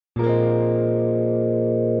Yeah,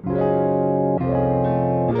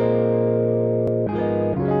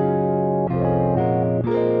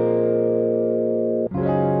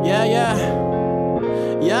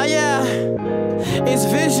 it's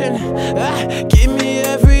vision. Give me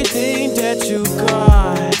everything that you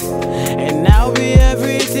got, and I'll be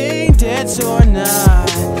everything that's or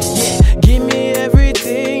not. Yeah, give me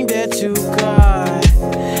everything that you got,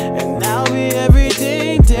 and I'll be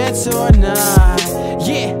everything that's or not.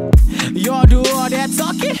 Yeah, y'all do all that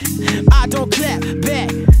talking, I don't clap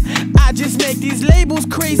back. I just make these labels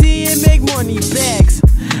crazy and make money bags.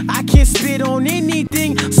 I can't spit on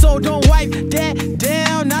anything, so don't wipe that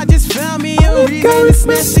down. I just found me a reason to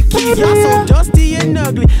smash the keys. Y'all so dusty and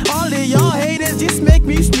ugly, all of y'all haters just make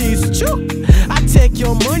me sneeze. Choo. I take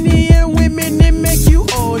your money and women and make you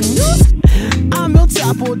all news. I'm El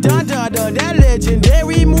Chapo, that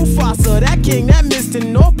legendary Mufasa, that king, that mister,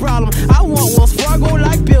 no problem. I want Wells Fargo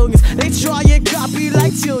like billions. They try and copy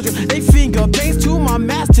like children. They finger paste to my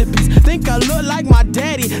masterpiece. Think I look like my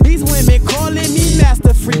daddy. These women calling me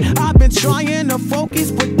master free. I've been trying to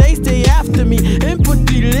focus, but they stay after me.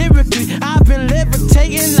 Empathy lyrically, I've been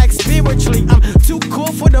levitating like spiritually. I'm too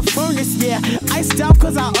cool for the furnace, yeah. Iced out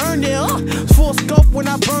cause I earned it, full scope when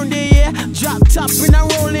I burned it, yeah. Drop top and I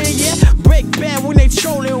roll in, yeah. Break bad when they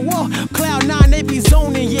trolling, whoa. Cloud 9, they be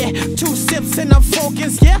zoning, yeah. 2 sips and I'm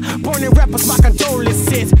focused, yeah. Burning rappers, my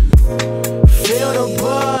condolences. Feel the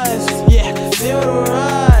buzz, yeah. Feel the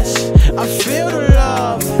rush, I feel the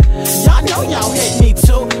love. Y'all know y'all hate me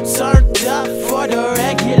too. Turned up for the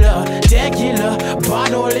regular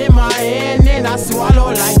bottle in my hand and I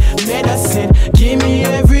swallow like medicine. Give me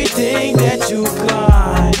everything that you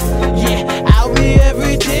got. Yeah, I'll be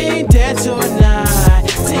everything that's or not.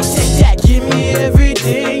 Take that, give me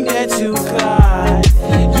everything that you got.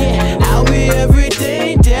 Yeah, I'll be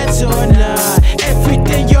everything that's or not.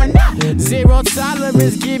 Everything you're not. Zero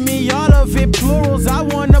tolerance, give me all of it, plurals. I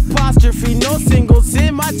want apostrophe, no singles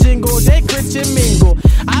in my jingle. They Christian mingle.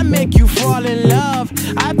 I make you fall in love.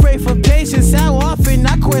 I pray for patience. How often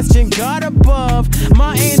I question God above.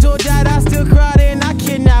 My angel died, I still cried and I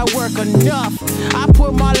cannot work enough. I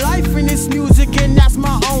put my life in this music and that's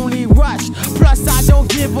my only rush. Plus I don't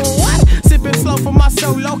give a what. Sipping slow for my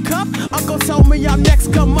solo cup. Uncle told me I'm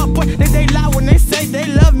next come up, but they lie when they say they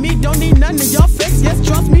love me. Don't need none of your fakes, yes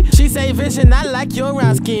trust me. She say vision, I like your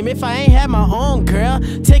rhyme scheme. If I ain't had my own girl,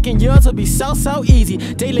 taking yours would be so easy.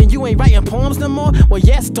 Daylin, you ain't writing poems no more. Well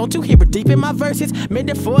yes, don't you hear it deep in my verses?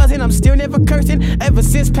 Metaphors and I'm still never cursing. Ever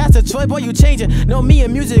since Pastor Troy, boy you changing. Know me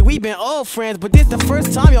and music, we been old friends, but this the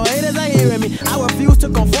first time your haters are hearing me. I refuse to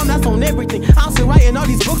conform, that's on everything. I'm still writing all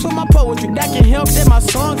these books with my poetry. That can help that my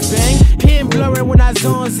songs bang. Pen blurring when I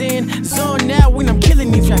zones in. Zone out when I'm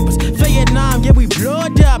killing these rappers. Vietnam, yeah we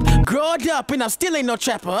blowed up. Growed up and I still ain't no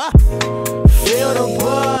trapper, Feel the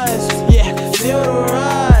buzz, yeah, feel the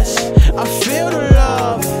rush. I feel the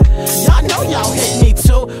love. Y'all know y'all hate me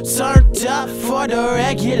too. Turned up for the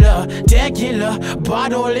regular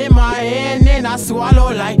bottle in my hand and I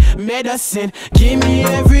swallow like medicine. Give me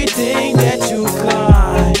everything that you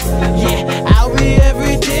got. Yeah, I'll be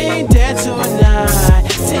everything that's or not.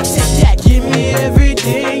 Take that, give me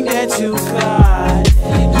everything that you got.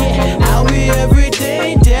 Yeah, I'll be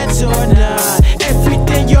everything that's or not.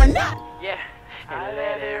 Everything you're not. Yeah, I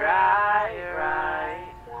let it ride.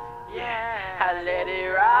 Yeah, I let it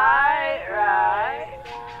ride.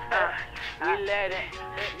 We let it,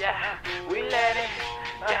 yeah, we let it,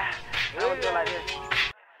 yeah. I don't do it like this.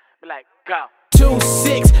 Be like, go.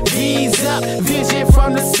 2-6, V's up, vision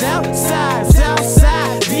from the south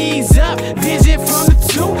side, V's up, vision from the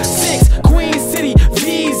 2-6, Queen City,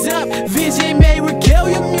 V's up, vision may regale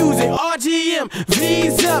your music, RGM,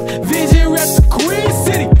 V's up, vision rep the Queen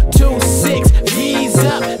City, 2-6, V's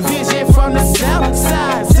up, vision from the south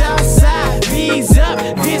side, V's up,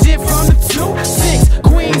 vision from the 2-6,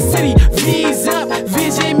 Queen City, V's up,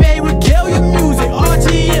 vision may regale your music,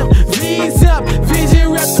 RGM, V's up,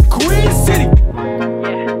 vision rep the Queen City.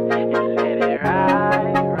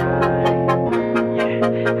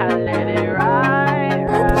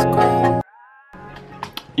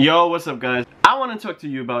 Yo, what's up guys? I want to talk to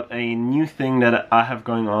you about a new thing that I have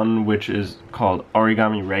going on, which is called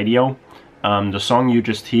Origami Radio. The song you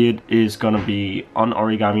just heard is gonna be on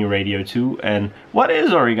Origami Radio too. And what is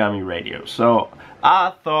Origami Radio? So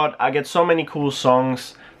I thought I get so many cool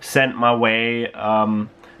songs sent my way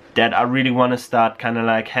that I really want to start kind of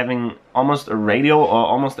like having almost a radio or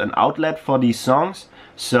almost an outlet for these songs.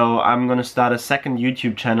 So I'm gonna start a second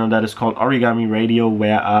YouTube channel that is called Origami Radio,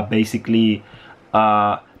 where I basically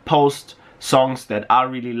post songs that I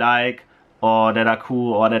really like or that are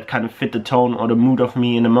cool, or that kind of fit the tone or the mood of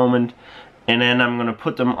me in the moment. And then I'm gonna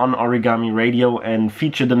put them on Origami Radio and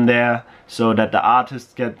feature them there so that the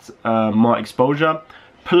artist gets more exposure.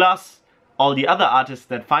 Plus all the other artists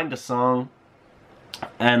that find the song,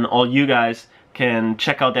 and all you guys can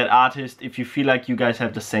check out that artist if you feel like you guys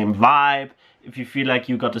have the same vibe, if you feel like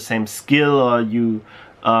you got the same skill, or you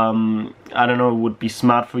I don't know, it would be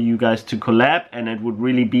smart for you guys to collab, and it would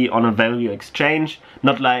really be on a value exchange.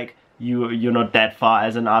 Not like you're not that far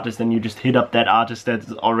as an artist and you just hit up that artist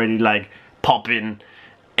that's already like popping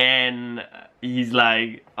and he's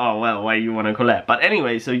like, oh well, why you want to collab? But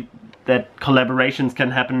anyway, so that collaborations can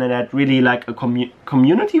happen, and that really like a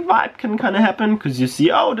community vibe can kind of happen, because you see,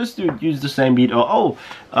 oh, this dude used the same beat, or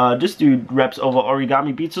oh, this dude raps over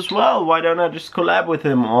origami beats as well, why don't I just collab with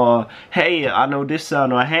him? Or hey, I know this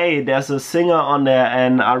sound, or hey, there's a singer on there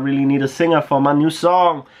and I really need a singer for my new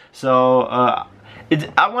song. So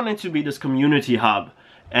I want it to be this community hub,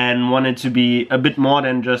 and want it to be a bit more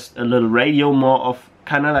than just a little radio, more of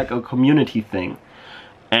kind of like a community thing.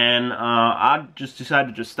 And I just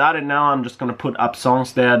decided to start it now. I'm just gonna put up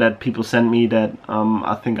songs there that people send me that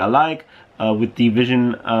I think I like. With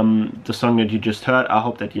DVision, the song that you just heard, I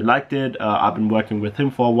hope that you liked it. I've been working with him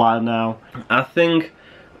for a while now. I think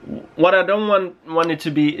what I don't want it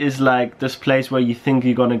to be is like this place where you think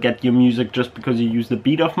you're gonna get your music just because you use the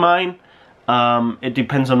beat of mine. It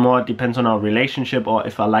depends on our relationship, or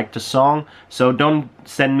if I like the song. So don't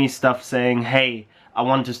send me stuff saying, hey, I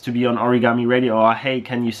want this to be on Origami Radio, or hey,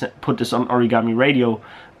 can you put this on Origami Radio?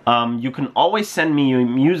 You can always send me your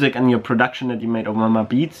music and your production that you made over my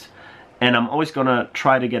beats, and I'm always gonna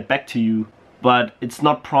try to get back to you, but it's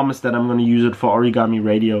not promised that I'm gonna use it for Origami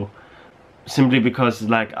Radio, simply because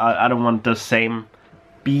like I don't want the same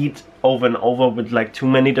beat over and over with like too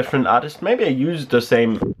many different artists. Maybe I use the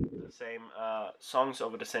same songs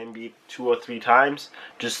over the same beat 2 or 3 times,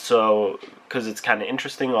 just so, because it's kind of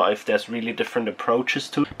interesting, or if there's really different approaches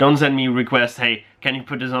to it. Don't send me requests, hey, can you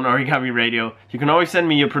put this on Origami Radio? You can always send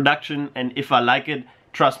me your production, and if I like it,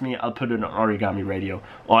 trust me, I'll put it on Origami Radio.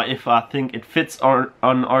 Or if I think it fits on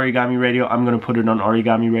Origami Radio, I'm gonna put it on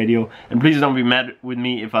Origami Radio. And please don't be mad with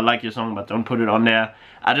me if I like your song, but don't put it on there.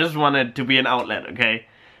 I just want it to be an outlet, okay?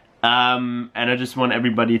 And I just want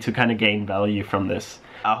everybody to kind of gain value from this.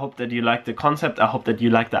 I hope that you like the concept. I hope that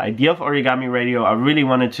you like the idea of Origami Radio. I really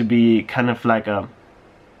want it to be kind of like a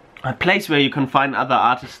place where you can find other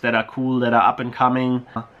artists that are cool, that are up and coming,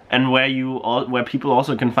 and where people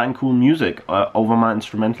also can find cool music over my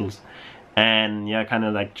instrumentals. And yeah, kind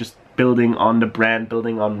of like just building on the brand,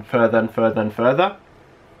 building on further and further and further.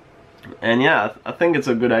 And yeah, I think it's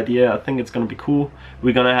a good idea. I think it's gonna be cool.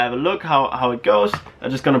 We're gonna have a look how it goes.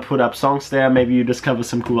 I'm just gonna put up songs there. Maybe you discover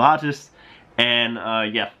some cool artists. And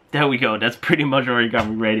yeah, there we go. That's pretty much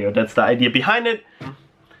Origami Radio. That's the idea behind it.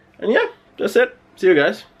 And yeah, that's it. See you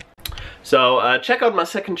guys. So check out my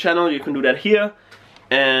second channel. You can do that here.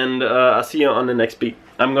 And I'll see you on the next beat.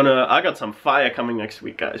 I got some fire coming next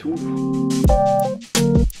week, guys. Woo.